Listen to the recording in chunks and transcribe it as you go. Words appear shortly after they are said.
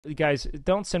You guys,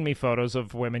 don't send me photos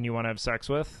of women you want to have sex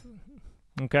with.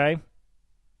 Okay?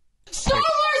 Star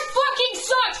Wars fucking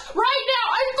sucks! Right now,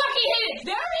 I fucking hate it!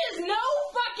 There is no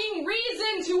fucking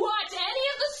reason to watch any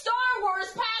of the Star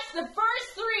Wars past the first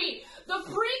three. The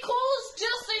prequels,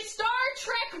 just a Star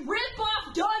Trek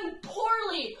ripoff done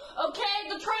poorly. Okay?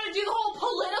 They're trying to do the whole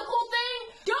political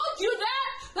thing. Don't do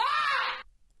that! Ah!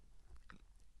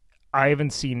 I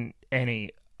haven't seen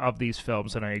any of these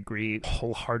films, and I agree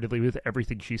wholeheartedly with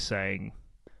everything she's saying.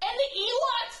 And the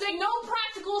Ewoks make no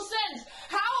practical sense.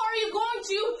 How are you going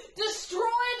to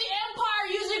destroy the Empire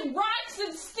using rocks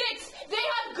and sticks? They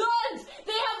have guns.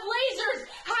 They have lasers.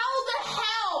 How the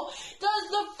hell does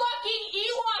the fucking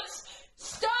Ewoks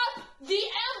stop the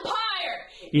Empire?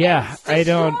 Yeah, I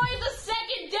don't... Destroy the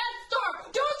second Death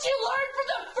Star. Don't you learn from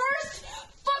the first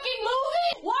fucking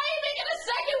movie? Why are you making a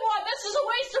second one? That's just a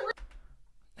waste of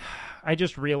I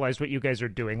just realized what you guys are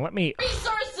doing. Let me...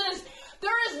 resources.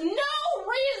 There is no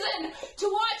reason to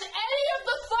watch any of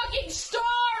the fucking Star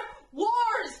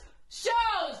Wars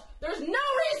shows. There's no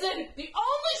reason. The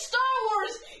only Star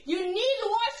Wars you need to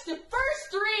watch the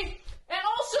first three and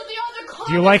also the other comics.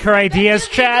 Do you like her ideas,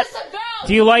 chat?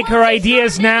 Do you like her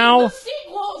ideas now? The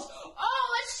sequels.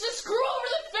 Oh, let's just screw over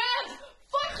the fans.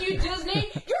 Fuck you,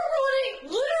 Disney. You're ruining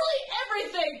literally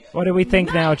everything. What do we think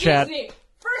Not now, chat? Disney.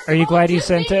 First Are of you all, glad you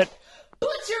Disney sent it?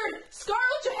 butchered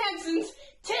Scarlett Johansson's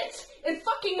tits in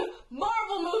fucking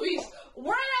Marvel movies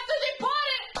right after they bought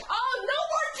it. Oh,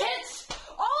 no more tits.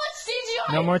 All it's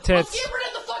CGI. No more tits. Let's get rid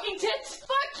of the fucking tits.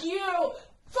 Fuck you.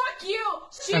 Fuck you.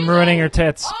 CGI. I'm ruining her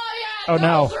tits. Oh, yeah. Oh,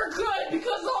 no. Those are good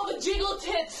because of all the jiggle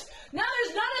tits. Now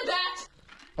there's none of that.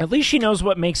 At least she knows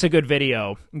what makes a good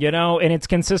video, you know? And it's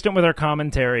consistent with her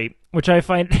commentary, which I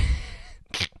find...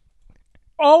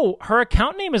 Oh, her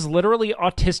account name is literally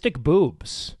Autistic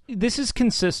Boobs. This is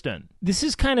consistent. This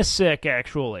is kind of sick,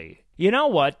 actually. You know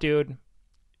what, dude?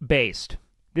 Based.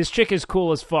 This chick is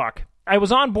cool as fuck. I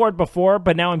was on board before,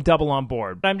 but now I'm double on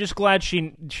board. I'm just glad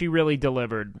she really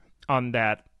delivered on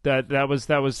that. That was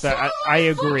that. I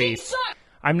agree.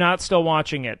 I'm not still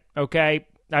watching it, okay?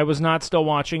 I was not still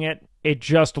watching it. It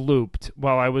just looped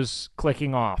while I was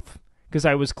clicking off. Because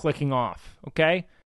I was clicking off, okay?